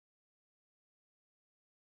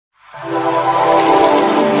Hi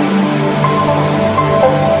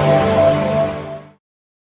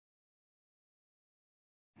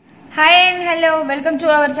and hello, welcome to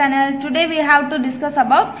our channel. Today we have to discuss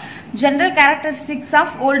about general characteristics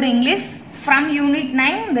of Old English from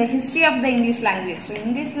UNIT-9, the history of the English language. So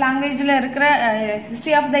English language la irukra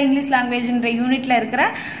history of the English language என்ற யூனிட்ல இருக்கிற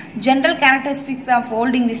general characteristics of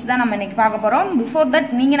Old English தான் நம்ம இன்னைக்கு பார்க்க போறோம். Before that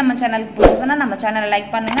நீங்க நம்ம சேனலுக்கு புதுசுனா நம்ம சேனலை லைக்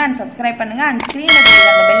பண்ணுங்க and subscribe பண்ணுங்க and screenல தெரியுற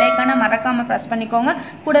அந்த bell icon-ஐ மறக்காம press பண்ணிக்கோங்க.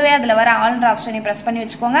 கூடவே அதுல வர all ஆப்ஷனை press பண்ணி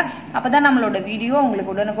வெச்சுக்கோங்க. அப்பதான் நம்மளோட வீடியோ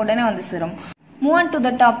உங்களுக்கு உடனுக்குடனே வந்து சேரும். Move on to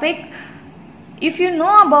the topic. If you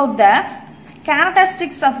know about the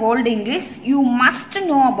characteristics of Old English, you must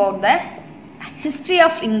know about the history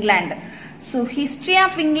of England. So history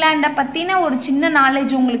of England பத்தின ஒரு சின்ன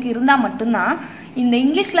knowledge உங்களுக்கு இருந்தா மட்டும்தான் இந்த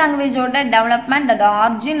இங்கிலீஷ் லாங்குவேஜோட டெவலப்மெண்ட், அதோட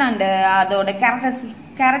ஆரிஜின் அண்ட் அதோட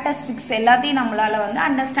characteristics எல்லாத்தையும் நம்மளால வந்து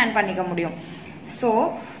அண்டர்ஸ்டாண்ட் பண்ணிக்க முடியும். ஸோ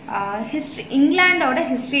ஹிஸ்ட்ரி, இங்கிலாண்டோட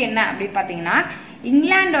ஹிஸ்ட்ரி என்ன அப்படின்னு பார்த்தீங்கன்னா,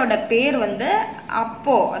 இங்கிலாண்டோட பேர் வந்து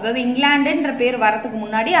அப்போ, அதாவது இங்கிலாண்டுன்ற பேர் வரதுக்கு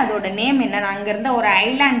முன்னாடி அதோட நேம் என்ன, அங்க இருந்த ஒரு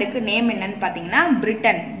ஐலாண்டுக்கு நேம் என்னன்னு பாத்தீங்கன்னா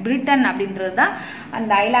பிரிட்டன் அப்படின்றது தான்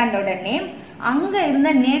அந்த ஐலாண்டோட நேம். அங்க இருந்த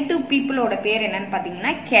நேட்டிவ் பீப்புளோட பேர் என்னன்னு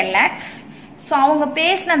பாத்தீங்கன்னா கெலட்ஸ். ஸோ அவங்க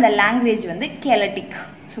பேசின அந்த லாங்குவேஜ் வந்து கெலட்டிக்.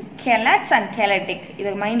 ஸோ கெலட்ஸ் அண்ட் கெலட்டிக்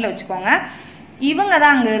இதை மைண்ட்ல வச்சுக்கோங்க. இவங்க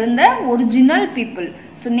தான் அங்க இருந்த original people.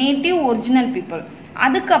 So native original people.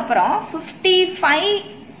 அதுக்கப்புறம் 55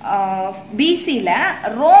 பிசில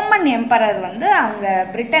ரோமன் எம்பரர் வந்து அங்க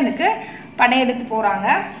பிரிட்டனுக்கு படையெடுத்து போறாங்க.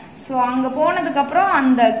 ஸோ அங்க போனதுக்கு அப்புறம்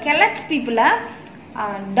அந்த கெலட்ஸ் பீப்புளை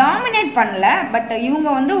டாமினேட் பண்ணல, பட் இவங்க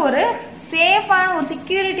வந்து ஒரு சேஃபான ஒரு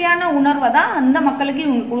செக்யூரிட்டியான உணர்வை தான் அந்த மக்களுக்கு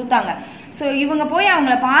இவங்க கொடுத்தாங்க. ஸோ இவங்க போய்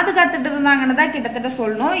அவங்கள பாதுகாத்துட்டு இருந்தாங்கன்னு தான் கிட்டத்தட்ட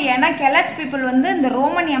சொல்லணும். ஏன்னா கெலட்ஸ் பீப்புள் வந்து இந்த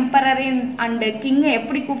ரோமன் எம்பரரின் அண்ட் கிங்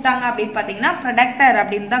எப்படி கூப்பிட்டாங்க அப்படின்னு பாத்தீங்கன்னா ப்ரொடக்டர்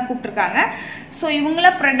அப்படின்னு தான் கூப்பிட்டுருக்காங்க. ஸோ இவங்கள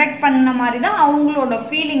ப்ரொடெக்ட் பண்ண மாதிரி தான் அவங்களோட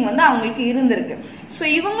ஃபீலிங் வந்து அவங்களுக்கு இருந்திருக்கு. ஸோ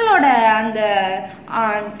இவங்களோட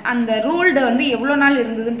அந்த ரூல்டு வந்து எவ்வளவு நாள்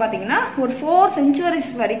இருந்ததுன்னு பாத்தீங்கன்னா ஒரு 4 centuries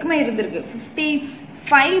வரைக்குமே இருந்திருக்கு.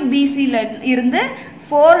 55 பிசில இருந்து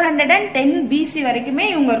 410 பிசி வரைக்குமே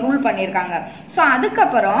இவங்க ரூல் பண்ணிருக்காங்க. ஸோ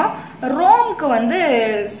அதுக்கப்புறம் ரோம்க்கு வந்து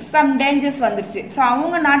சம் டேஞ்சர்ஸ் வந்துருச்சு. ஸோ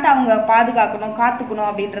அவங்க நாட்டை அவங்க பாதுகாக்கணும், காத்துக்கணும்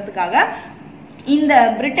அப்படின்றதுக்காக இந்த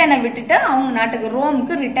பிரிட்டனை விட்டுட்டு அவங்க நாட்டுக்கு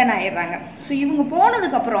ரோமுக்கு ரிட்டர்ன் ஆயிடுறாங்க. ஸோ இவங்க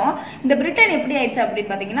போனதுக்கு அப்புறம் இந்த பிரிட்டன் எப்படி ஆயிடுச்சு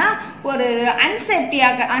அப்படின்னு பாத்தீங்கன்னா ஒரு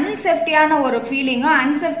அன்சேஃப்டியான ஒரு ஃபீலிங்கும்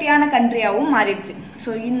அன்சேஃப்டியான கண்ட்ரியாவும் மாறிடுச்சு. ஸோ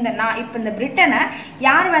இப்ப இந்த பிரிட்டனை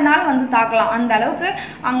யார் வேணாலும் வந்து தாக்கலாம், அந்த அளவுக்கு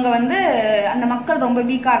அங்க வந்து அந்த மக்கள் ரொம்ப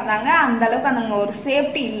வீக்கா இருந்தாங்க. அந்த அளவுக்கு அங்க ஒரு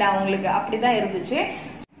சேஃப்டி இல்லை அவங்களுக்கு, அப்படிதான் இருந்துச்சு.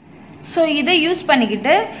 ஸோ இதை யூஸ்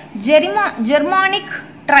பண்ணிக்கிட்டு ஜெர்மானிக்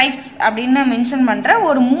ட்ரைப்ஸ் அப்படின்னு மென்ஷன் பண்ற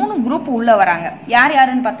ஒரு 3 குரூப் உள்ள வராங்க. யார்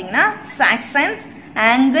யாருன்னு பாத்தீங்கன்னா சாக்சன்ஸ்,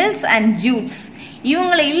 ஆங்கிள்ஸ் அண்ட் ஜூட்ஸ்.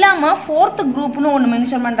 இவங்களை இல்லாம 4th குரூப்னு ஒன்று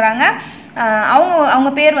மென்ஷன் பண்றாங்க. அவங்க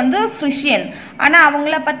பேர் வந்து ஃப்ரிஷியன். ஆனா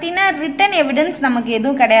அவங்கள பத்தின ரிட்டன் எவிடன்ஸ் நமக்கு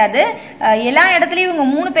எதுவும் கிடையாது. எல்லா இடத்துலயும் இவங்க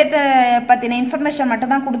 3 பேர்த்த பத்தின இன்ஃபர்மேஷன்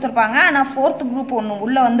மட்டும் தான் கொடுத்துருப்பாங்க. ஆனா 4th குரூப் ஒன்று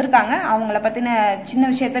உள்ள வந்திருக்காங்க. அவங்கள பத்தின சின்ன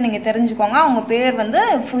விஷயத்த நீங்க தெரிஞ்சுக்கோங்க. அவங்க பேர் வந்து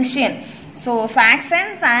ஃப்ரிஷியன். So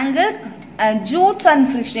Saxons, angles, Jude's and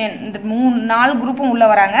ஃப்ரிஷியன் இந்த 4 குரூப்பும் உள்ள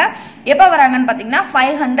வராங்க. எப்ப வராங்கன்னு பாத்தீங்கன்னா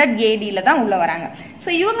 500 AD தான் உள்ள வராங்க. ஸோ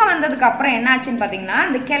இவங்க வந்ததுக்கு அப்புறம் என்ன ஆச்சுன்னு பாத்தீங்கன்னா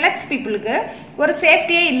இந்த கெலட்ஸ் பீப்புளுக்கு ஒரு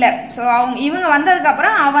சேஃப்டியே இல்லை. ஸோ இவங்க வந்ததுக்கு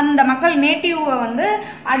அப்புறம் அந்த மக்கள் நேட்டிவ் வந்து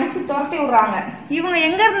அடிச்சு துரத்தி விடுறாங்க. இவங்க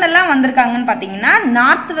எங்க இருந்தெல்லாம் வந்திருக்காங்கன்னு பாத்தீங்கன்னா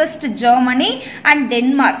north west Germany and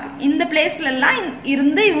Denmark இந்த பிளேஸ்ல எல்லாம்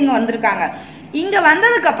இருந்து இவங்க வந்திருக்காங்க. இங்க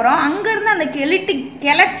வந்ததுக்கு அப்புறம் அங்க இருந்து அந்த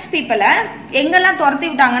கெலட்ஸ் பீப்புளை எங்கெல்லாம் துரத்தி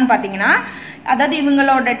விட்டாங்கன்னு பாத்தீங்கன்னா, அதாவது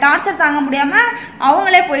இவங்களோட டார்ச்சர் தாங்க முடியாம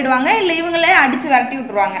அவங்களே போயிடுவாங்க, இல்ல இவங்களே அடிச்சு விரட்டி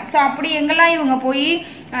விட்டுருவாங்க. ஸோ அப்படி எங்கெல்லாம் இவங்க போய்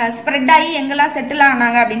ஸ்ப்ரெட் ஆகி எங்கெல்லாம் செட்டில்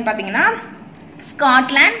ஆனாங்க அப்படின்னு பாத்தீங்கன்னா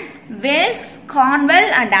Scotland, Wales,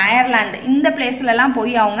 Cornwell and Ireland இந்த பிளேஸ்ல எல்லாம்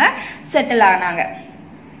போய் அவங்க செட்டில் ஆனாங்க.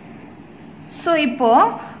 ஸோ இப்போ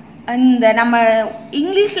இந்த நம்ம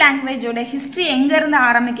இங்கிலீஷ் லாங்குவேஜோட ஹிஸ்டரி எங்க இருந்து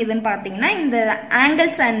ஆரம்பிக்குதுன்னு பாத்தீங்கன்னா இந்த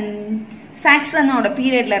ஆங்கிள்ஸ் அண்ட் சாக்சனோட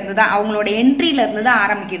பீரியட்ல இருந்து தான், அவங்களோட என்ட்ரில இருந்து தான்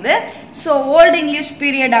ஆரம்பிக்குது. ஸோ ஓல்டு இங்கிலீஷ்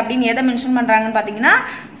பீரியட் அப்படின்னு எதை மென்ஷன் பண்றாங்கன்னு பாத்தீங்கன்னா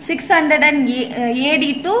 600 AD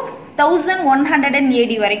to 1100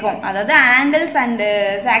 AD வரைக்கும், அதாவது ஆங்கிள்ஸ் அண்ட்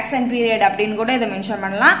சாக்சன் பீரியட் அப்படின்னு கூட இதை மென்ஷன்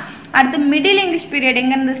பண்ணலாம். அடுத்து மிடில் இங்கிலீஷ் பீரியட்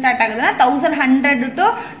எங்க இருந்து ஸ்டார்ட் ஆகுதுன்னா 1100 to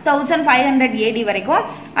 1500 AD வரைக்கும்.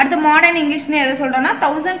 அடுத்து மாடர்ன் இங்கிலீஷ்னு எதை சொல்றோம்னா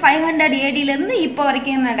 1500 ADல இருந்து இப்போ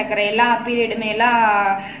வரைக்கும் நடக்கிற எல்லா பீரியடுமே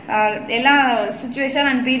எல்லா situation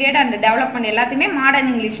and period and development எல்லாத்தையுமே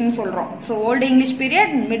மாடர்ன் இங்கிலீஷ்னு சொல்றோம். So old English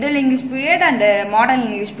period, middle English period and modern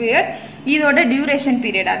English period, இதோட டியூரேஷன்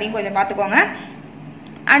பீரியட் அதையும் கொஞ்சம் பார்த்துக்கோங்க.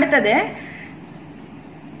 அடுத்தது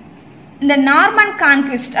இந்த நார்மன்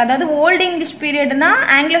கான்குவிஸ்ட், அதாவது ஓல்டு இங்கிலீஷ் பீரியட்னா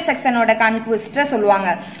ஆங்கிலோ செக்சனோட கான்குவிஸ்ட சொல்லுவாங்க.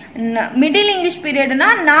 மிடில் இங்கிலீஷ் பீரியட்னா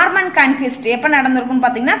நார்மன் கான்குவிஸ்ட் எப்ப நடந்திருக்கும்னு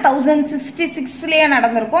பாத்தீங்கன்னா 1066லயே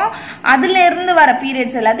நடந்திருக்கும். அதுல இருந்து வர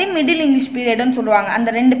பீரியட்ஸ் எல்லாத்தையும் மிடில் இங்கிலீஷ் பீரியட்னு சொல்லுவாங்க.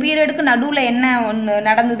 அந்த ரெண்டு பீரியடுக்கு நடுவுல என்ன ஒன்று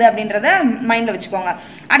நடந்தது அப்படின்றத மைண்ட்ல வச்சுக்கோங்க.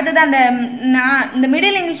 அடுத்தது இந்த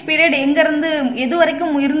மிடில் இங்கிலீஷ் பீரியட் எங்க இருந்து எது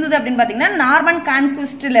வரைக்கும் இருந்தது அப்படின்னு பாத்தீங்கன்னா நார்மன்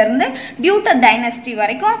கான்குவிஸ்ட்ல இருந்து டியூட்டர் டைனஸ்டி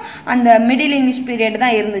வரைக்கும் அந்த மிடில் இங்கிலீஷ் பீரியட்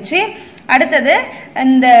தான் இருந்துச்சு. அடுத்தது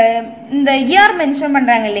இந்த இயர் மென்ஷன்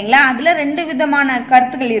பண்றாங்க இல்லைங்களா, அதுல ரெண்டு விதமான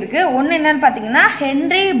கருத்துக்கள் இருக்கு. ஒன்னு என்னன்னு பாத்தீங்கன்னா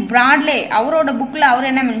ஹென்ரி பிராட்லே அவரோட புக்ல அவர்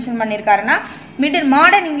என்ன மென்ஷன் பண்ணிருக்காருன்னா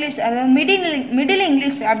மாடர்ன் இங்கிலீஷ், அதாவது மிடில்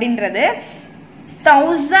இங்கிலீஷ் அப்படின்றது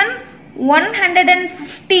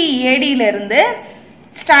 1150 ADல இருந்து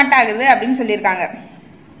ஸ்டார்ட் ஆகுது அப்படின்னு சொல்லியிருக்காங்க.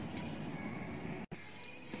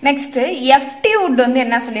 நெக்ஸ்ட் எஃப்டி வுட் வந்து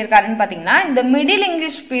என்ன சொல்லியிருக்காருன்னு பாத்தீங்கன்னா இந்த மிடில்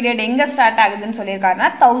இங்கிலீஷ் பீரியட் எங்க ஸ்டார்ட் ஆகுதுன்னு சொல்லியிருக்காருன்னா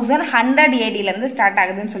 1100 ADல இருந்து ஸ்டார்ட்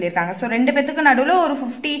ஆகுதுன்னு சொல்லியிருக்காங்க. ஸோ ரெண்டு பேத்துக்கு நடுவில் ஒரு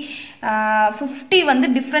 50 வந்து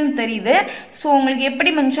டிஃப்ரெண்ட் தெரியுது. ஸோ உங்களுக்கு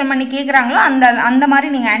எப்படி மென்ஷன் பண்ணி கேட்குறாங்களோ அந்த மாதிரி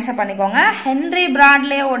நீங்க ஆன்சர் பண்ணிக்கோங்க. Henry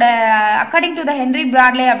பிராட்லேயோட according to the Henry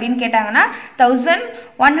பிராட்லே அப்படின்னு கேட்டாங்கன்னா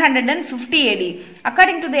 1150 AD.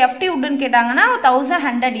 According to the FD வுட்னு கேட்டாங்கன்னா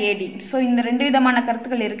 1100 AD. ஸோ இந்த ரெண்டு விதமான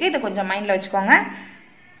கருத்துக்கள் இருக்கு, இதை கொஞ்சம் மைண்ட்ல வச்சுக்கோங்க.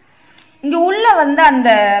 இங்க உள்ள வந்து அந்த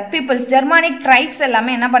பீப்புள்ஸ் ஜெர்மானிக் ட்ரைப்ஸ்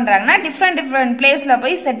எல்லாமே என்ன பண்றாங்கன்னா டிஃப்ரெண்ட் பிளேஸ்ல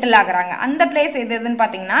போய் செட்டில் ஆகுறாங்க. அந்த பிளேஸ் எதுன்னு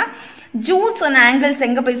பாத்தீங்கன்னா ஜூட்ஸ் அண்ட் ஆங்கிள்ஸ்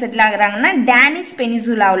எங்க போய் செட்டில் ஆகுறாங்கன்னா டானிஷ்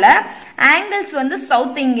பெனிசுலாவில், ஆங்கிள்ஸ் வந்து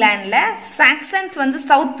சவுத் இங்கிலாந்துல, சாக்சன்ஸ் வந்து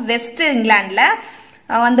சவுத் வெஸ்ட் இங்கிலாந்துல,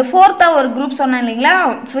 அந்த ஃபோர்த்தா ஒரு குரூப் சொன்னேன் இல்லைங்களா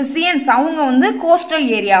ஃப்ரிசியன்ஸ், அவங்க வந்து கோஸ்டல்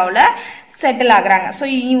ஏரியாவில் செட்டில் ஆகுறாங்க. ஸோ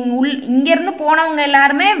இங்க இருந்து போனவங்க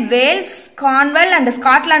எல்லாருமே வேல்ஸ், கார்ன்வெல் அண்ட்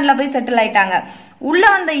ஸ்காட்லாண்ட்ல போய் செட்டில் ஆயிட்டாங்க. உள்ள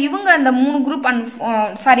வந்த இவங்க அந்த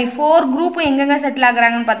 4 குரூப் எங்கெங்க செட்டில்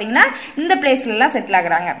ஆகுறாங்கன்னு பாத்தீங்கன்னா இந்த பிளேஸ்ல எல்லாம் செட்டில்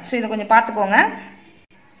ஆகுறாங்க. ஸோ இதை கொஞ்சம் பாத்துக்கோங்க.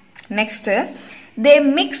 Next they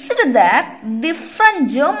mixed their different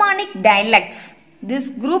Germanic dialects. This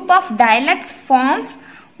group of dialects forms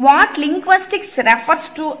what linguistics refers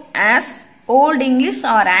to as Old English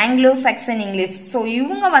or Anglo-Saxon English. So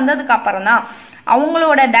இவங்க வந்ததுக்கு அப்புறம் தான்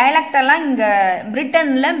அவங்களோட டயலக்ட் எல்லாம் இங்க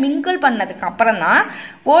பிரிட்டன்ல மிங்கிள் பண்ணதுக்கு அப்புறம் தான்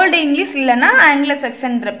ஓல்டு இங்கிலீஷ் இல்லைன்னா ஆங்கிலோ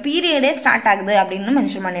செக்சன்ற பீரியடே ஸ்டார்ட் ஆகுது அப்படின்னு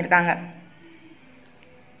மென்ஷன் பண்ணிருக்காங்க.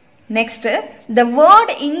 நெக்ஸ்ட் த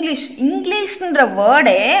வேர்ட் இங்கிலீஷ்ன்ற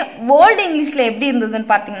வேர்டே ஓல்டு இங்கிலீஷ்ல எப்படி இருந்ததுன்னு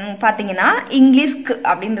பாத்தீங்கன்னா இங்கிலீஷ்க்கு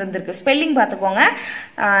அப்படின்னு இருந்திருக்கு. ஸ்பெல்லிங் பாத்துக்கோங்க,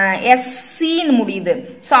 SCன்னு முடியுது.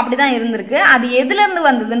 ஸோ அப்படிதான் இருந்திருக்கு. அது எதுல இருந்து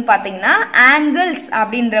வந்ததுன்னு பாத்தீங்கன்னா ஆங்கிள்ஸ்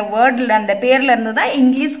அப்படின்ற வேர்ட்ல அந்த பேர்ல இருந்து தான்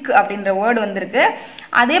இங்கிலீஷ்க்கு அப்படின்ற வேர்டு வந்திருக்கு.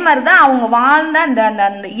 அதே மாதிரிதான் அவங்க வாழ்ந்த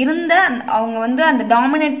அந்த இருந்த அவங்க வந்து அந்த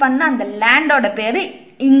டாமினேட் பண்ண அந்த லேண்டோட பேரு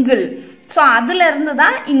இங்கிள். ஸோ அதுல இருந்து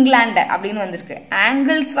தான் இங்கிலாந்து அப்படின்னு வந்திருக்கு.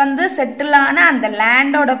 ஆங்கிள்ஸ் வந்து செட்டில் ஆன அந்த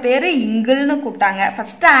லேண்டோட பேரு இங்கிள்னு கூப்பிட்டாங்க.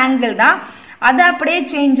 ஃபர்ஸ்ட் ஆங்கிள் தான், அது அப்படியே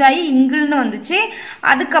சேஞ்ச் ஆகி இங்கிள்னு வந்துச்சு,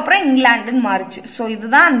 அதுக்கப்புறம் இங்கிலாந்துன்னு மாறுச்சு. ஸோ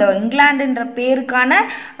இதுதான் அந்த இங்கிலாந்துன்ற பேருக்கான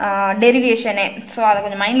டெரிவேஷனே. ஸோ அதை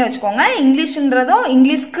கொஞ்சம் மைண்ட்ல வச்சுக்கோங்க. இங்கிலீஷ்ன்றதும்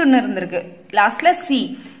இங்கிலீஷ்க்குன்னு இருந்திருக்கு, லாஸ்ட்ல சி.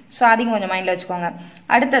 ஸோ அதையும் கொஞ்சம் மைண்ட்ல வச்சுக்கோங்க.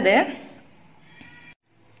 அடுத்தது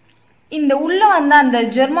இந்த உள்ள வந்து அந்த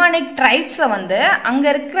ஜெர்மானிக் ட்ரைப்ஸை வந்து அங்க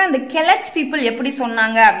இருக்கிற அந்த கெலட்ஸ் பீப்புள் எப்படி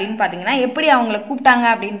சொன்னாங்க அப்படின்னு பாத்தீங்கன்னா, எப்படி அவங்கள கூப்பிட்டாங்க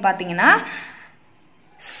அப்படின்னு பாத்தீங்கன்னா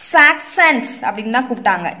சாக்சன்ஸ் அப்படின்னு தான்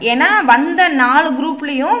கூப்பிட்டாங்க. ஏன்னா வந்த 4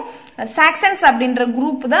 குரூப்லயும் சாக்சன்ஸ் அப்படின்ற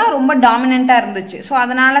குரூப் தான் ரொம்ப டாமினண்டா இருந்துச்சு. ஸோ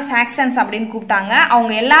அதனால சாக்சன்ஸ் அப்படின்னு கூப்பிட்டாங்க.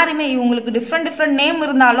 அவங்க எல்லாருமே இவங்களுக்கு டிஃப்ரெண்ட் நேம்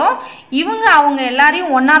இருந்தாலும் அவங்க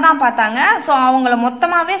எல்லாரையும் ஒன்னா தான் பார்த்தாங்க. ஸோ அவங்கள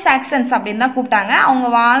மொத்தமாவே சாக்சன்ஸ் அப்படின்னு தான் கூப்பிட்டாங்க. அவங்க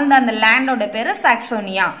வாழ்ந்த அந்த லேண்டோட பேரு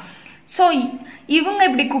சாக்சோனியா. ஸோ இவங்க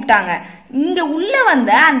இப்படி கூப்பிட்டாங்க. இங்க உள்ள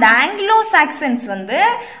வந்த அந்த ஆங்கிலோ சாக்சன்ஸ் வந்து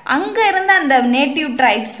அங்க இருந்த அந்த நேட்டிவ்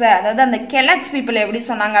ட்ரைப்ஸ், அதாவது அந்த கெலட்ஸ் பீப்புள் எப்படி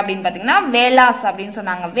சொன்னாங்க அப்படின்னு பாத்தீங்கன்னா வேலாஸ் அப்படின்னு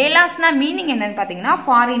சொன்னாங்க. வேலாஸ்னா மீனிங் என்னன்னு பாத்தீங்கன்னா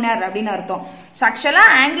ஃபாரினர் அப்படின்னு அர்த்தம். ஸோ ஆக்சுவலா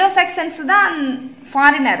ஆங்கிலோ சாக்சன்ஸ் தான்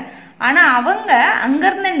ஃபாரினர், ஆனா அவங்க அங்க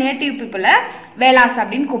இருந்த நேட்டிவ் பீப்புளை வேலாஸ்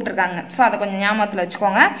அப்படின்னு கூப்பிட்டுருக்காங்க. ஸோ அதை கொஞ்சம் ஞாபகத்தில்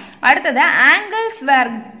வச்சுக்கோங்க. அடுத்தது angles where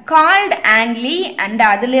called Ang Lee and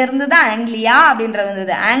அதுல இருந்து தான் ஆங்கிலியா அப்படின்றது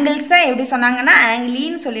வந்தது. ஆங்கிள்ஸை எப்படி சொன்னாங்கன்னா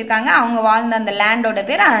ஆங்கிலின்னு சொல்லியிருக்காங்க. அவங்க வாழ்ந்த அந்த லேண்டோட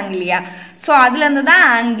பேர் ஆங்கிலியா. ஸோ அதுல இருந்து தான்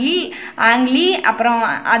ஆங்கிலி, அப்புறம்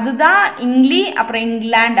அதுதான் இங்கிலி, அப்புறம்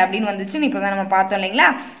இங்கிலாந்து அப்படின்னு வந்துச்சுன்னு இப்போதான் நம்ம பார்த்தோம் இல்லைங்களா,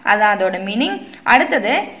 அதான் அதோட மீனிங்.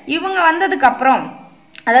 அடுத்தது இவங்க வந்ததுக்கு அப்புறம்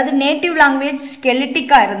அதாவது நேட்டிவ் லாங்குவேஜ்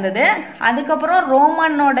ஸ்கெலிட்டிக்காக இருந்தது. அதுக்கப்புறம்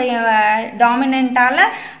ரோமனோடைய டாமினண்ட்டால்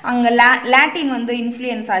அங்கே லாட்டின் வந்து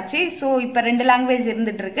இன்ஃப்ளூயன்ஸ் ஆச்சு. ஸோ இப்போ 2 லாங்குவேஜ்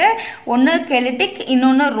இருந்துட்டு இருக்கு. ஒன்று கெலிட்டிக்,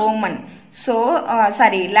 இன்னொன்று ரோமன். So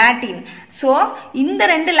Latin. ஸோ இந்த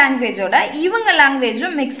 2 லாங்குவேஜோட இவங்க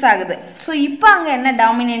லாங்குவேஜும் மிக்ஸ் ஆகுது. ஸோ இப்போ அங்கே என்ன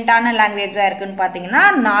டாமினண்ட்டான லாங்குவேஜாக இருக்குன்னு பார்த்தீங்கன்னா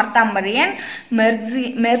நார்த்தாம்பரியன்,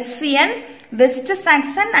 மெர்சியன், வெஸ்ட்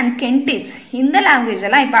சாக்சன் அண்ட் கென்டிஸ். இந்த லாங்குவேஜ்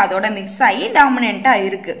எல்லாம் இப்போ அதோட மிக்ஸ் ஆகி டாமினண்டா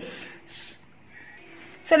இருக்கு.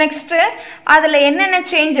 ஸோ நெக்ஸ்ட் அதில் என்னென்ன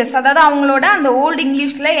சேஞ்சஸ், அதாவது அவங்களோட அந்த ஓல்டு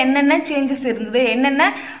இங்கிலீஷில் என்னென்ன சேஞ்சஸ் இருந்தது, என்னென்ன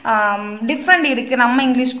டிஃப்ரெண்ட் இருக்குது நம்ம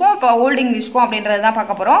இங்கிலீஷ்க்கும் இப்போ ஓல்டு இங்கிலீஷ்க்கும் அப்படின்றது தான்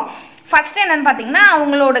பார்க்க போகிறோம். ஃபர்ஸ்ட் என்னன்னு பார்த்தீங்கன்னா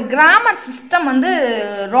அவங்களோட கிராமர் சிஸ்டம் வந்து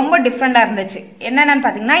ரொம்ப டிஃப்ரெண்டாக இருந்துச்சு. என்னென்னு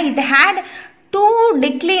பார்த்தீங்கன்னா it had 2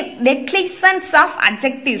 declensions of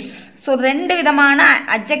adjectives. So 2 விதமான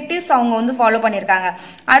அட்ஜெக்டிவ்ஸ் அவங்க வந்து ஃபாலோ பண்ணியிருக்காங்க.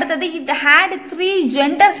 அடுத்தது it had 3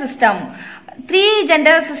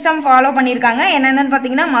 gender system follow பண்ணியிருக்காங்க. என்னென்னு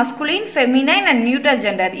பார்த்தீங்கன்னா மஸ்குலின், ஃபெமினைன் அண்ட் நியூட்டர்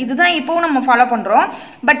ஜெண்டர். இதுதான் இப்போவும் நம்ம ஃபாலோ பண்ணுறோம்.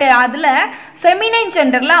 பட் அதில் ஃபெமினைன்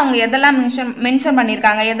ஜெண்டரில் அவங்க எதெல்லாம் மென்ஷன்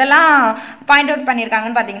பண்ணியிருக்காங்க, எதெல்லாம் பாயிண்ட் அவுட்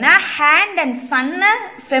பண்ணியிருக்காங்கன்னு பார்த்தீங்கன்னா ஹேண்ட் அண்ட் சன்னை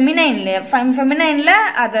ஃபெமினைனில்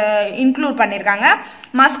அதை இன்க்ளூட் பண்ணியிருக்காங்க.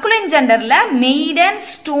 மஸ்குலின் ஜெண்டரில் மெய்டன்,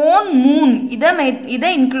 ஸ்டோன், மூன் இதை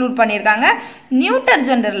இன்க்ளூட் பண்ணியிருக்காங்க. நியூட்டர்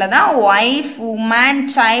ஜெண்டரில் தான் ஒய்ஃப், உமன்,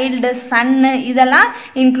 சைல்டு, சன்னு இதெல்லாம்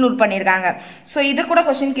இன்க்ளூட் பண்ணியிருக்காங்க. ஸோ இது கூட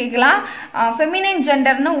கொஸ்டின் கேட்கலாம். ஃபெமினைன்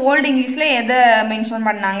ஜெண்டர்னு ஓல்டு இங்கிலீஷில் எதை மென்ஷன்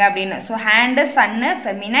பண்ணாங்க அப்படின்னு. ஸோ ஹேண்டு, சன்னு,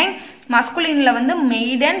 ஃபெமினைன். மஸ்குலினில் வந்து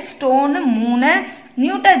மெய்டன், ஸ்டோனு, மூணு.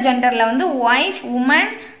 நியூட்டர் ஜெண்டரில் வந்து wife,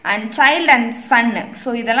 woman and child and son. So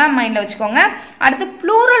இதெல்லாம் மைண்டில் வச்சுக்கோங்க. அடுத்து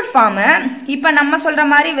ப்ளூரல் ஃபார்மு இப்போ நம்ம சொல்கிற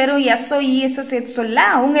மாதிரி வெறும் எஸ்ஓ இஎஸ்ஓ சேர்த்து சொல்ல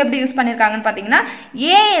அவங்க எப்படி யூஸ் பண்ணியிருக்காங்கன்னு பார்த்தீங்கன்னா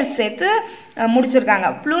ஏஎஸ் சேர்த்து முடிச்சிருக்காங்க.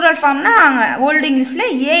 ப்ளூரல் ஃபார்ம்னா ஓல்டு இங்கிலீஷில்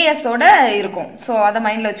ஏஎஸோட இருக்கும். ஸோ அதை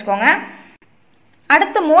மைண்டில் வச்சுக்கோங்க.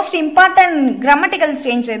 அடுத்து மோஸ்ட் இம்பார்ட்டன்ட் கிராமட்டிக்கல்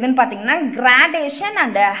சேஞ்ச் எதுன்னு பார்த்தீங்கன்னா கிராடேஷன்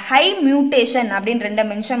அண்ட் ஹை மியூட்டேஷன் அப்படின்னு 2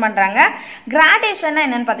 மென்ஷன் பண்ணுறாங்க. கிராடேஷன்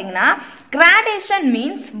என்னன்னு பார்த்தீங்கன்னா gradation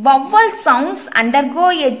means vowel sounds undergo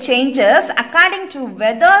a changes according to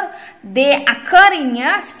whether they occur in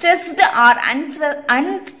a stressed R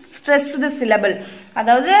unstressed syllable.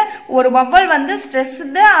 அதாவது ஒரு வவல் வந்து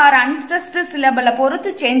ஸ்ட்ரெஸ்டு ஆர் அன்ஸ்ட்ரெஸ்டு சிலபிளை பொறுத்து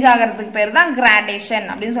சேஞ்ச் ஆகிறதுக்கு பேர் தான் கிராடேஷன்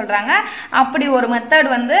அப்படின்னு சொல்றாங்க. அப்படி ஒரு மெத்தட்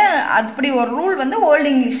வந்து அப்படி ஒரு ரூல் வந்து ஓல்டு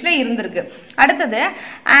இங்கிலீஷ்ல இருந்திருக்கு. அடுத்தது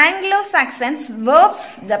Anglo Saxons verbs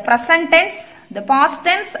the present tense, the past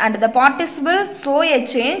tense and the participle show a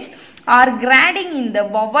change or grading in the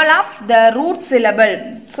vowel of the root syllable.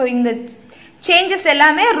 So இந்த சேஞ்சஸ்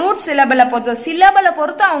எல்லாமே ரூட் சிலபிளை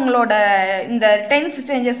பொறுத்து அவங்களோட இந்த டென்ஸ்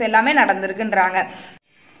சேஞ்சஸ் எல்லாமே நடந்திருக்குன்றாங்க.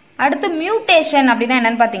 அடுத்து மியூட்டேஷன் அப்படின்னா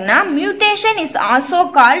என்னன்னு பார்த்தீங்கன்னா mutation is also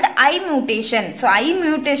called I mutation. So I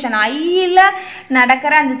mutation ஐயில்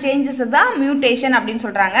நடக்கிற அந்த சேஞ்சஸ் தான் மியூட்டேஷன் அப்படின்னு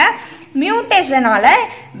சொல்றாங்க. மியூட்டேஷனால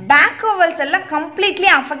பேக் வவல்ஸ் எல்லாம்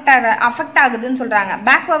கம்ப்ளீட்லி அஃபெக்ட் ஆகுதுன்னு சொல்றாங்க.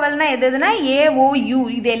 பேக் வவல்னா எதுனா ஏஓயு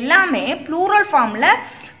இது எல்லாமே ப்ளூரல் ஃபார்ம்ல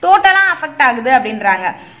டோட்டலா அஃபெக்ட் ஆகுது அப்படின்றாங்க.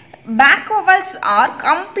 Back vowels are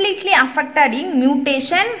completely affected in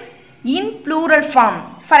mutation in plural form.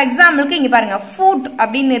 For example இங்க பாருங்க foot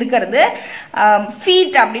அப்படின்னு இருக்கிறது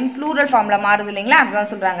feet அப்படின்னு plural formல மாறுது இல்லைங்களா,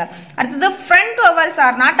 அதுதான் சொல்றாங்க. அடுத்தது front vowels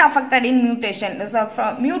are not affected in mutation.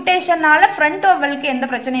 மியூட்டேஷனால front vowelக்கு எந்த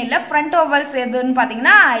பிரச்சனையும் இல்லை. front vowels எதுன்னு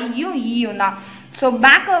பாத்தீங்கன்னா ஐயும் ஈயும் தான். ஸோ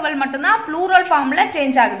பேக் வவல் மட்டும்தான் ப்ளூரல் ஃபார்ம்ல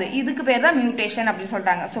சேஞ்ச் ஆகுது. இதுக்கு பேர் தான் மியூட்டேஷன் அப்படின்னு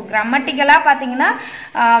சொல்றாங்க. ஸோ கிராமட்டிக்கலா பாத்தீங்கன்னா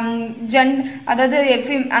அதாவது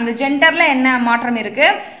அந்த ஜெண்டர்ல என்ன மாற்றம் இருக்கு,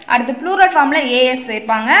 அடுத்து ப்ளூரல் ஃபார்ம்ல ஏஎஸ்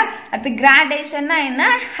சேர்ப்பாங்க, அடுத்து கிராடேஷன்னா என்ன,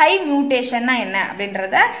 ஹை மியூட்டேஷன்னா என்ன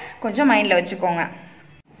அப்படின்றத கொஞ்சம் மைண்ட்ல வச்சுக்கோங்க.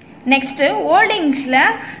 நெக்ஸ்ட் ஓல்டு இங்கிலீஷ்ல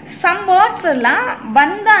சம் வேர்ட்ஸ் எல்லாம்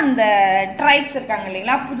வந்த அந்த ட்ரைப்ஸ் இருக்காங்க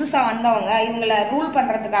இல்லைங்களா, புதுசா வந்தவங்க, இவங்களை ரூல்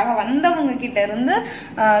பண்றதுக்காக வந்தவங்க கிட்ட இருந்து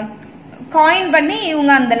காயின் பண்ணி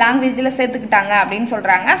இவங்க அந்த லாங்குவேஜ்ல சேர்த்துக்கிட்டாங்க அப்படின்னு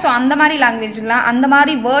சொல்றாங்க. ஸோ அந்த மாதிரி லாங்குவேஜ்லாம் அந்த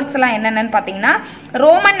மாதிரி வேர்ட்ஸ் எல்லாம் என்னென்னு பார்த்தீங்கன்னா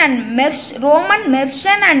ரோமன்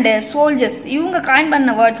மெர்ஷன் அண்ட் சோல்ஜர்ஸ் இவங்க காயின்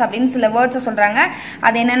பண்ண வேர்ட்ஸ் அப்படின்னு சில வேர்ட்ஸை சொல்றாங்க.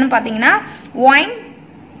 அது என்னன்னு பார்த்தீங்கன்னா ஒயின்,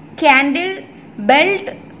 கேண்டில், பெல்ட்,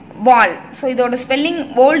 வால். ஸோ இதோட ஸ்பெல்லிங்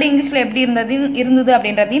ஓல்டு இங்கிலீஷ்ல எப்படி இருந்தது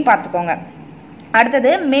அப்படின்றதையும் பார்த்துக்கோங்க.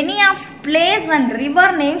 அடுத்தது many of place and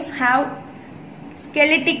river names have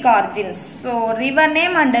கெலிட்டிக் origins. So river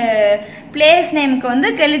name and place நேமுக்கு வந்து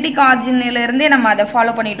கெலிட்டிக் ஆரிஜின்ல இருந்தே நம்ம அதை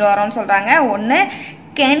ஃபாலோ பண்ணிட்டு வரோம்னு சொல்றாங்க. ஒன்று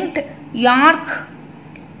கென்ட்,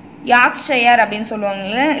 யார்க்ஷயர் அப்படின்னு சொல்லுவாங்க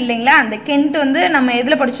இல்லைங்களா. அந்த கென்ட் வந்து நம்ம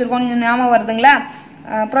எதுல படிச்சிருக்கோம் ஞாபகம் வருதுங்களா,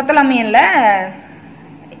 புரோத்தலமியன்ல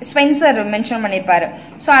ஸ்பென்சர் மென்ஷன் பண்ணியிருப்பாரு.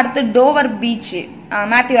 ஸோ அடுத்து Tovar beach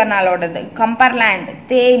Matthew அர்னால்டோடது, Cumberland,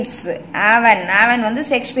 Thames, ஆவன் வந்து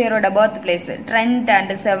ஷேக்ஸ்பியரோட birth place, trend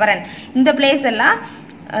and sovereign இந்த பிளேஸ் எல்லாம்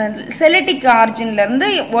செலிட்டிக் ஆரிஜின்ல இருந்து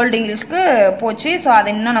ஓல்டு இங்கிலீஷ்க்கு போச்சு. ஸோ அதை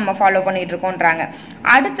இன்னும் நம்ம ஃபாலோ பண்ணிட்டு இருக்கோன்றாங்க.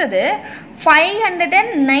 அடுத்தது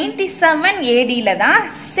 597 ADல தான்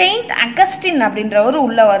செயின்ட் அகஸ்டின் அப்படின்றவர்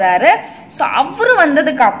உள்ள வராரு. ஸோ அவரு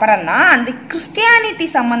வந்ததுக்கு அப்புறம் தான் அந்த கிறிஸ்டியானிட்டி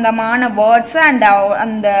சம்பந்தமான வேர்ட்ஸ் அண்ட்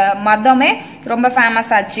அந்த மதமே ரொம்ப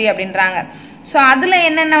ஃபேமஸ் ஆச்சு அப்படின்றாங்க. ஸோ அதுல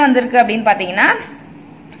என்னென்ன வந்திருக்கு அப்படின்னு பாத்தீங்கன்னா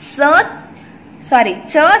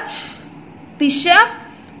search, bishop,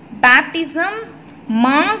 baptism,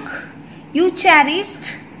 monk, eucharist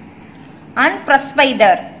and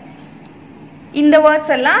presbyter. இந்த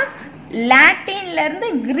வேர்ட்ஸ் எல்லாம் லாட்டின்ல இருந்து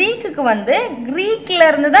கிரீக்குக்கு வந்து கிரீக்ல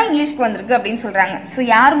இருந்து தான் இங்கிலீஷ்க்கு வந்திருக்கு அப்படின்னு சொல்றாங்க. ஸோ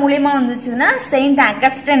யார் மூலியமா வந்துச்சுன்னா செயின்ட்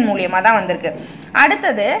அகஸ்டின் மூலியமா தான் வந்திருக்கு.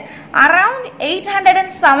 அடுத்தது around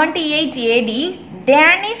 878 AD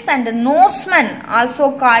Danish and நோர்ஸ்மன் also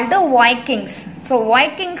called Vikings. So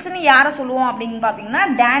வைக்கிங்ஸ்னு யாரை சொல்லுவோம் அப்படின்னு பாத்தீங்கன்னா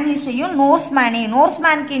டேனிஷையும்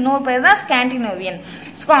நோர்ஸ்மேனுக்கு இன்னொரு பேர் தான் ஸ்காண்டினேவியன்.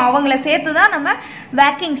 ஸோ அவங்கள சேர்த்து தான் நம்ம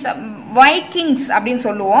வைக்கிங்ஸ் அப்படின்னு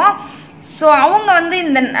சொல்லுவோம். ஸோ அவங்க வந்து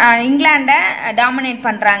இந்த இங்கிலாண்டை டாமினேட்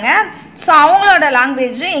பண்றாங்க. ஸோ அவங்களோட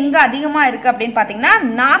லாங்குவேஜ் எங்க அதிகமா இருக்கு அப்படின்னு பாத்தீங்கன்னா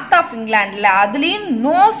நார்த் ஆஃப் இங்கிலாந்துல. அதுலயும்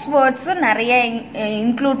நோர்ஸ் வேர்ட்ஸ் நிறைய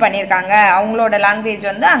இன்க்ளூட் பண்ணியிருக்காங்க. அவங்களோட லாங்குவேஜ்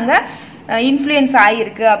வந்து அங்க இன்ஃப்ளூயன்ஸ்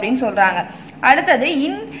ஆகிருக்கு அப்படின்னு சொல்றாங்க. அடுத்தது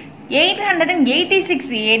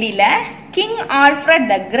 886 ADல king Alfred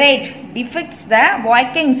the great defeats the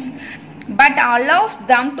Vikings but allows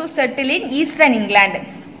them to settle in eastern England.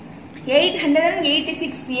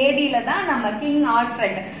 886 ADல தான் நம்ம கிங்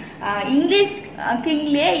ஆல்ஃபிரட் இங்கிலீஷ்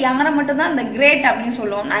கிங்லயே யாரை மட்டும் தான் இந்த கிரேட் அப்படின்னு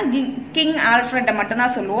சொல்லுவோம்னா கிங் ஆல்ஃபிரட்டை மட்டும்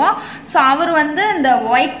தான் சொல்லுவோம். ஸோ அவர் வந்து இந்த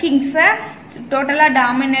வைக்கிங்ஸை டோட்டலா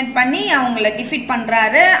டாமினேட் பண்ணி அவங்கள டிஃபீட்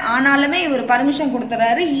பண்றாரு. ஆனாலுமே இவர் பர்மிஷன்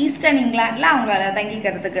கொடுத்துறாரு ஈஸ்டர்ன் இங்கிலாந்துல அவங்கள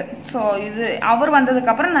தங்கிக்கிறதுக்கு. ஸோ இது அவர்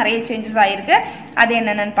வந்ததுக்கு அப்புறம் நிறைய சேஞ்சஸ் ஆயிருக்கு. அது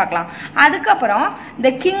என்னன்னு பார்க்கலாம். அதுக்கப்புறம்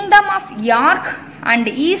the kingdom of York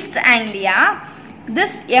and east Anglia,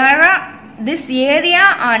 this area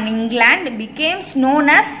on England became known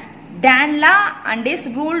as Danelaw and is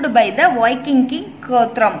ruled by the Viking king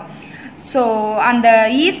Guthrum. So அந்த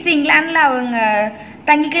ஈஸ்ட் இங்கிலாந்துல அவங்க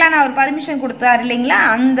தங்கிக்கலாம் அவர் பர்மிஷன் கொடுத்தாரு இல்லைங்களா,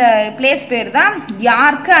 அந்த பிளேஸ் பேர் தான்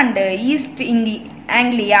யார்க் அண்ட் ஈஸ்ட்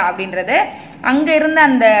ஆங்கிலியா அப்படின்றது. அங்க இருந்த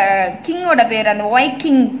அந்த கிங்கோட பேர், அந்த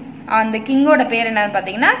வைக்கிங் அந்த கிங்கோட பேர் என்னன்னு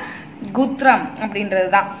பாத்தீங்கன்னா குத்ரம் அப்படின்றது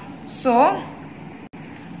தான். ஸோ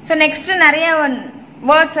நெக்ஸ்ட் நிறைய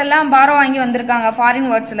வேர்ட்ஸ் எல்லாம் பாரோ வாங்கி வந்திருக்காங்க ஃபாரின்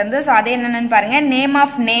வேர்ட்ஸ்ல இருந்து. ஸோ அது என்னன்னு பாருங்க. நேம்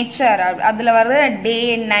ஆஃப் நேச்சர், அதுல வர்ற டே,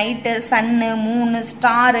 நைட்டு, சன்னு, மூணு,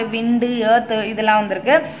 ஸ்டார், விண்டு, எர்த் இதெல்லாம்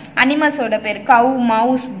வந்திருக்கு. அனிமல்ஸோட பேர் கவு,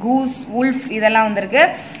 மவுஸ், கூஸ், உல்ஃப் இதெல்லாம் வந்திருக்கு.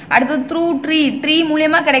 அடுத்தது த்ரூ ட்ரீ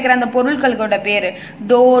மூலியமா கிடைக்கிற அந்த பொருட்களோட பேரு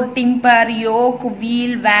டோர், டிம்பர், யோக்,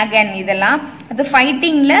 வீல், வேகன் இதெல்லாம். அது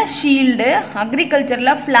ஃபைட்டிங்ல ஷீல்டு,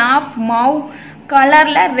 அக்ரிகல்ச்சர்ல ஃபிளாஃப், மவ்,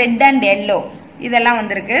 கலர்ல ரெட் அண்ட் எல்லோ இதெல்லாம்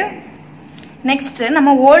வந்திருக்கு. நெக்ஸ்ட் நம்ம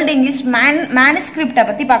ஓல்டு இங்கிலீஷ் மேனுஸ்கிரிப்டை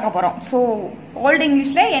பத்தி பார்க்க போறோம். ஸோ ஓல்டு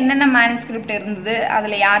இங்கிலீஷ்ல என்னென்ன மேனுஸ்கிரிப்ட் இருந்தது,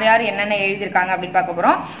 அதுல யார் யார் என்னென்ன எழுதியிருக்காங்க அப்படின்னு பார்க்க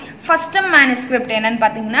போறோம். ஃபர்ஸ்ட் மேனுஸ்கிரிப்ட் என்னன்னு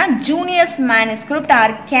பாத்தீங்கன்னா ஜூனியர்ஸ் மேனுஸ்கிரிப்ட்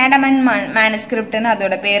ஆர் கேடமன் மேனுஸ்கிரிப்ட்னு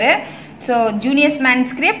அதோட பேரு. So juniors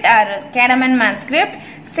manuscript R கேடமன் manuscript.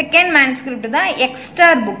 Second manuscript தான்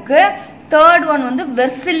எக்ஸ்டர் புக்கு. தேர்ட் ஒன் வந்து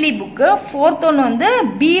வெர்சில்லி புக்கு. ஃபோர்த் ஒன் வந்து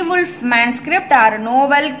பீவுல்ஃப் மேனுஸ்கிரிப்ட் ஆர்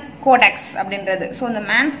நோவல் கோடெக்ஸ் அப்படின்றது. ஸோ இந்த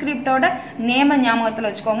மேன்ஸ்கிரிப்டோட நேம ஞாபகத்தில்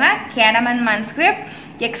வச்சுக்கோங்க. கேடமன் manuscript,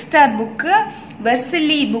 Exter book,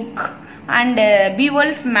 வெர்சில்லி book and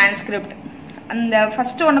பீவல்ஃப் manuscript. அந்த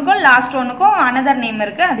ஃபர்ஸ்ட் ஒன்னுக்கும் லாஸ்ட் ஒன்னுக்கும் அனதர் நேம்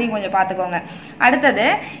இருக்கு, அதையும் கொஞ்சம் பார்த்துக்கோங்க. அடுத்தது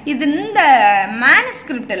இது இந்த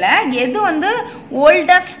மேனுஸ்கிரிப்ட்ல எது வந்து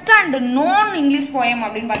oldest and known English poem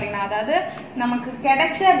அப்படின்னு பாத்தீங்கன்னா, அதாவது நமக்கு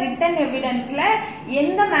கிடைச்ச ரிட்டன் எவிடன்ஸ்ல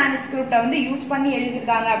எந்த மேனுஸ்கிரிப்டை வந்து யூஸ் பண்ணி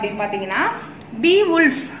எழுதியிருக்காங்க அப்படின்னு பாத்தீங்கன்னா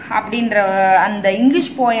பீவுல்ஃப் அப்படின்ற அந்த இங்கிலீஷ்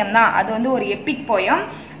போயம் தான். அது வந்து ஒரு எபிக் போயம்.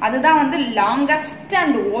 அதுதான் வந்து longest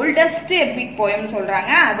and oldest Epic poem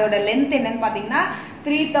சொல்றாங்க. அதோட லென்த் என்னன்னு பாத்தீங்கன்னா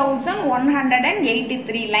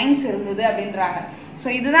 3183 லைன்ஸ் இருந்தது அப்படின்றாங்க. ஸோ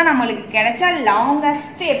இதுதான் நம்மளுக்கு கிடைச்ச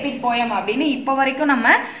லாங்கஸ்ட் எபிக் போயம் அப்படின்னு இப்போ வரைக்கும்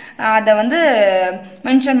நம்ம அதை வந்து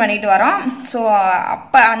மென்ஷன் பண்ணிட்டு வரோம். ஸோ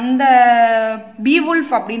அப்ப அந்த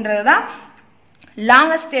பீவுல்ஃப் அப்படின்றது தான்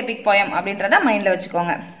லாங்கஸ்ட் எபிக் போயம் அப்படின்றத மைண்ட்ல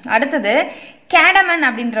வச்சுக்கோங்க. அடுத்தது கேடமன்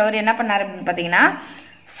அப்படின்றவர் என்ன பண்ணாரு அப்படின்னு பாத்தீங்கன்னா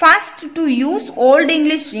first to use old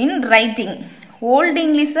English in writing. Old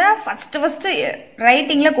இங்கிலீஷை ஃபர்ஸ்ட்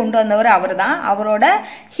ரைட்டிங்ல கொண்டு வந்தவர் அவர் தான். அவரோட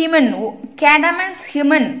ஹிமன், கேடமன்ஸ்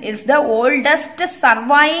ஹிமன் is the oldest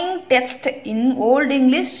surviving text in old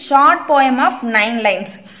English short poem of 9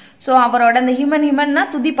 lines. So அவரோட அந்த ஹிமன்னா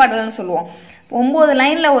துதி பாடல்னு சொல்லுவோம். 9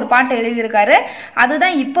 லைன்ல ஒரு பாட்டு எழுதியிருக்காரு.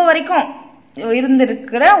 அதுதான் இப்போ வரைக்கும்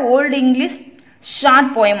இருந்திருக்கிற ஓல்டு இங்கிலீஷ் ஷார்ட்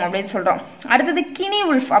போயம் அப்படின்னு சொல்றோம். அடுத்தது கினி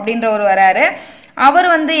உல்ஃப் அப்படின்ற ஒரு வராரு. அவர்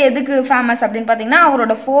வந்து எதுக்கு ஃபேமஸ் அப்படின்னு பார்த்தீங்கன்னா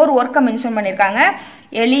அவரோட 4 ஒர்க்கை மென்ஷன் பண்ணியிருக்காங்க.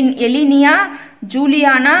 எலினியா,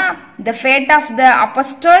 Juliana, the fat of the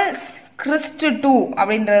apostles, Christ 2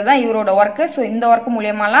 அப்படின்றது தான் இவரோட ஒர்க்கு. ஸோ இந்த ஒர்க்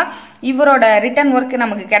மூலியமாலாம் இவரோட ரிட்டன் ஒர்க்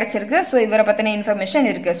நமக்கு கிடைச்சிருக்கு. ஸோ இவரை பற்றின இன்ஃபர்மேஷன்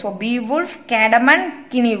இருக்கு. So பீவுல்ஃப், கேடமன்,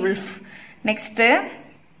 கினிவுல்ஃப். Next,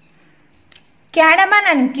 Caedmon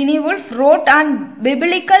and Kinewolf wrote on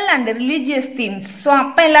biblical and religious themes. So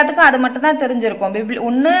அப்போ எல்லாத்துக்கும் அது மட்டும் தான் தெரிஞ்சிருக்கும்.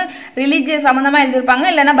 ஒன்று ரிலீஜியஸ் சம்மந்தமாக எழுதியிருப்பாங்க,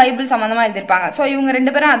 இல்லைன்னா பைபிள் சம்மந்தமாக எழுதியிருப்பாங்க. ஸோ இவங்க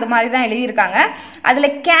 2 பேரும் அது மாதிரி தான் எழுதியிருக்காங்க.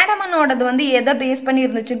 அதில் கேடமனோடது வந்து எதை பேஸ் பண்ணி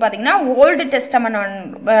இருந்துச்சுன்னு பார்த்தீங்கன்னா ஓல்டு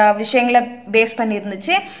டெஸ்டமெண்ட் விஷயங்களை பேஸ் பண்ணி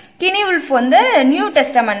இருந்துச்சு. கினிவுல்ஃப் வந்து நியூ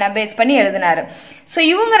டெஸ்டமெண்ட்டை பேஸ் பண்ணி எழுதினாரு. ஸோ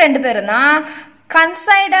இவங்க 2 பேரும் தான்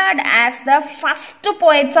considered as the first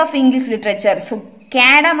poets of English literature. So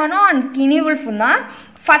கேடமனும் and கினிவுல்ஃபும் தான்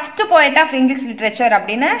first poet of English literature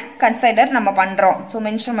அப்படின்னு கன்சிடர் நம்ம பண்றோம். ஸோ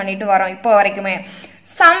மென்ஷன் பண்ணிட்டு வரோம் இப்போ வரைக்குமே.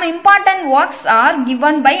 Some important works R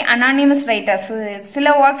given by anonymous writers.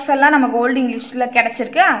 சில ஒர்க்ஸ் எல்லாம் நமக்கு ஓல்டு இங்கிலீஷ்ல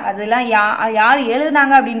கிடைச்சிருக்கு. அதெல்லாம் யார்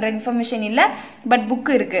எழுதுனாங்க அப்படின்ற இன்ஃபர்மேஷன் இல்லை, பட்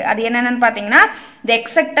புக் இருக்கு. அது என்னென்னு பார்த்தீங்கன்னா த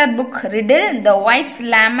எக்ஸெக்டட் book riddle, the wife's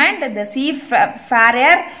lament, the sea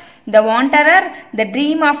ஃபேரியர், the வாண்டரர், the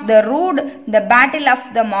dream of the root, the battle of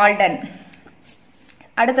the Malton.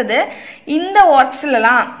 அடுத்தது இந்த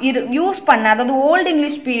ஒர்க்ஸ்லாம் யூஸ் பண்ண, அதாவது ஓல்டு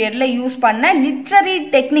இங்கிலீஷ் பீரியட்ல யூஸ் பண்ண லிட்ரரி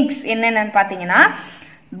டெக்னிக்ஸ் என்னென்னு பார்த்தீங்கன்னா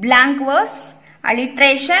blank verse,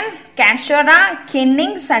 alliteration, கேஷோரா,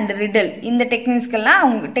 கென்னிங்ஸ் and riddle. இந்த டெக்னிக்கெல்லாம்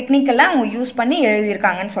அவங்க யூஸ் பண்ணி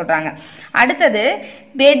எழுதியிருக்காங்கன்னு சொல்றாங்க. அடுத்தது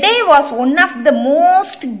பெடே was one of the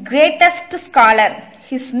most greatest scholar.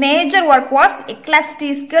 His major work was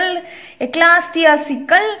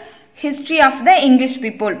ecclesiastical history of the English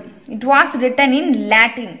people. It was written in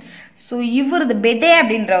Latin. So இவரது பெடே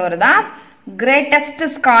அப்படின்றவர் தான் கிரேட்டஸ்ட்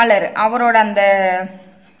ஸ்காலர். அவரோட அந்த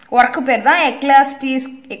ஒர்க் பேர் தான்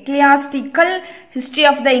எக்லியாஸ்டிக்கல் history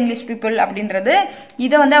of the English people அப்படின்றது.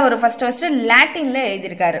 இதை வந்து அவர் ஃபர்ஸ்ட் லாட்டின்ல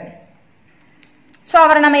எழுதியிருக்காரு. ஸோ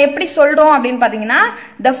அவரை நம்ம எப்படி சொல்றோம் அப்படின்னு பார்த்தீங்கன்னா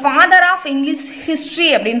the father of English history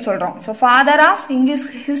அப்படின்னு சொல்றோம். So father of English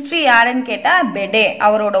history யாருன்னு கேட்டா பெடே.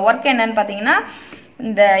 அவரோட ஒர்க் என்னன்னு பார்த்தீங்கன்னா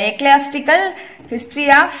இந்த எக்லியாஸ்டிக்கல் ஹிஸ்டரி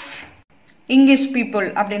ஆஃப் இங்கிலீஷ் பீப்புள்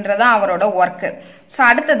அப்படின்றத அவரோட ஒர்க்கு. ஸோ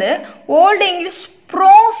அடுத்தது ஓல்டு இங்கிலீஷ்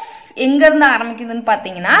ப்ரோஸ் எங்க இருந்து ஆரம்பிக்குதுன்னு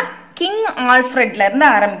பார்த்தீங்கன்னா கிங் ஆல்ஃபிரட்ல இருந்து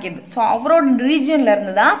ஆரம்பிக்குது. ஸோ அவரோட ரீஜன்ல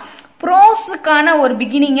இருந்து தான் ப்ரோஸுக்கான ஒரு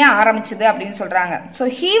பிகினிங்கே ஆரம்பிச்சது அப்படின்னு சொல்றாங்க. So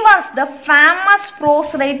he was the famous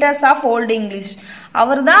pros writers of old English.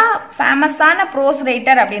 அவர் தான் ஃபேமஸான ப்ரோஸ்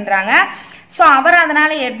ரைட்டர் அப்படின்றாங்க. ஸோ அவர்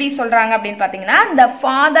அதனால எப்படி சொல்றாங்க அப்படின்னு பார்த்தீங்கன்னா the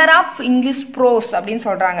father of English pros அப்படின்னு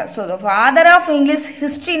சொல்றாங்க. So the father of English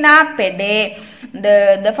ஹிஸ்டரினா பெடே,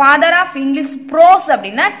 the father of English pros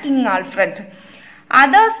அப்படின்னா king Alfred.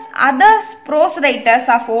 Others prose writers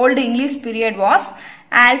of old English period was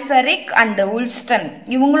Alferic and Woolston.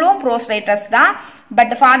 இவங்களும் ப்ரோஸ் ரைட்டர்ஸ் தான்.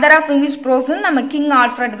 But father of English pros நம்ம king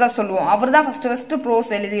Alfred தான் சொல்லுவோம். அவர் தான் first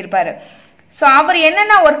pros எழுதியிருப்பாரு. So அவர்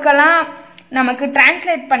என்னென்ன ஒர்க்கெல்லாம் நமக்கு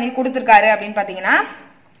டிரான்ஸ்லேட் பண்ணி கொடுத்துருக்காரு அப்படின்னு பார்த்தீங்கன்னா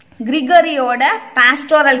கிரிகரியோட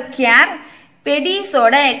pastoral care,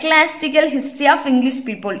 பெடிஸோட எக்லாஸ்டிக்கல் history of English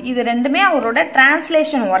people. இது ரெண்டுமே அவரோட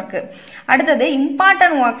டிரான்ஸ்லேஷன் ஒர்க். அடுத்தது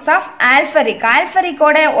இம்பார்ட்டன்ட் ஒர்க்ஸ் ஆஃப் ஆல்ஃபரிக்.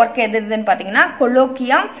 ஆல்ஃபரிக்கோட ஒர்க் எதுன்னு பார்த்தீங்கன்னா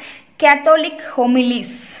கொலோக்கியம், கேத்தோலிக்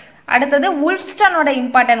ஹோமிலிஸ். அடுத்தது வுல்ஸ்டனோட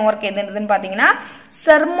இம்பார்ட்டன்ட் ஒர்க் எதுன்னு பார்த்தீங்கன்னா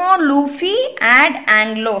செர்மோ லூஃபி அண்ட்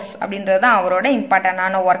ஆங்கிலோஸ் அப்படின்றது தான் அவரோட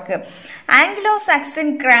இம்பார்ட்டன்டான work. Anglo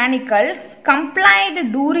Saxon chronicle கம்ப்ளைடு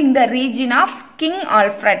during the region of king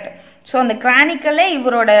Alfred. So அந்த கிரானிக்கலே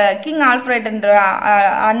இவரோட கிங் ஆல்ஃபிரட்ன்ற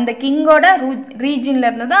அந்த கிங்கோட ரீஜன்ல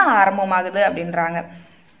இருந்து தான் ஆரம்பமாகுது அப்படின்றாங்க.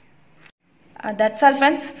 That's all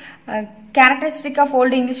friends. Characteristic of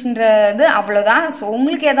old இங்கிலீஷ்ன்றது அவ்வளோதான். ஸோ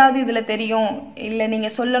உங்களுக்கு ஏதாவது இதில் தெரியும் இல்லை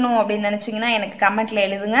நீங்கள் சொல்லணும் அப்படின்னு நினச்சிங்கன்னா எனக்கு கமெண்ட்டில்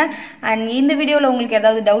எழுதுங்க. அண்ட் இந்த வீடியோவில் உங்களுக்கு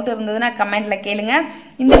ஏதாவது டவுட் இருந்ததுன்னா கமெண்ட்டில் கேளுங்க.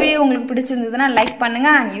 இந்த வீடியோ உங்களுக்கு பிடிச்சிருந்ததுன்னா லைக்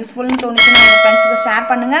பண்ணுங்கள். அண்ட் யூஸ்ஃபுல்னு தோணுச்சுன்னா உங்கள் ஃப்ரெண்ட்ஸுக்கு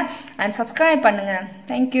ஷேர் பண்ணுங்கள் அண்ட் சப்ஸ்கிரைப் பண்ணுங்கள்.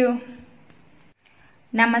 தேங்க்யூ.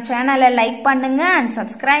 நம்ம சேனலை லைக் பண்ணுங்க அண்ட்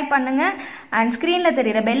சப்ஸ்கிரைப் பண்ணுங்க அண்ட் ஸ்க்ரீனில்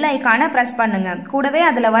தெரிகிற பெல் ஐக்கானை ப்ரெஸ் பண்ணுங்க. கூடவே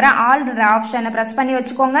அதில் வர ஆல்ன்ற ஆப்ஷனை ப்ரெஸ் பண்ணி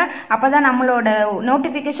வச்சுக்கோங்க. அப்போ தான் நம்மளோட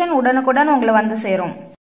நோட்டிஃபிகேஷன் உடனுக்குடன் உங்களை வந்து சேரும்.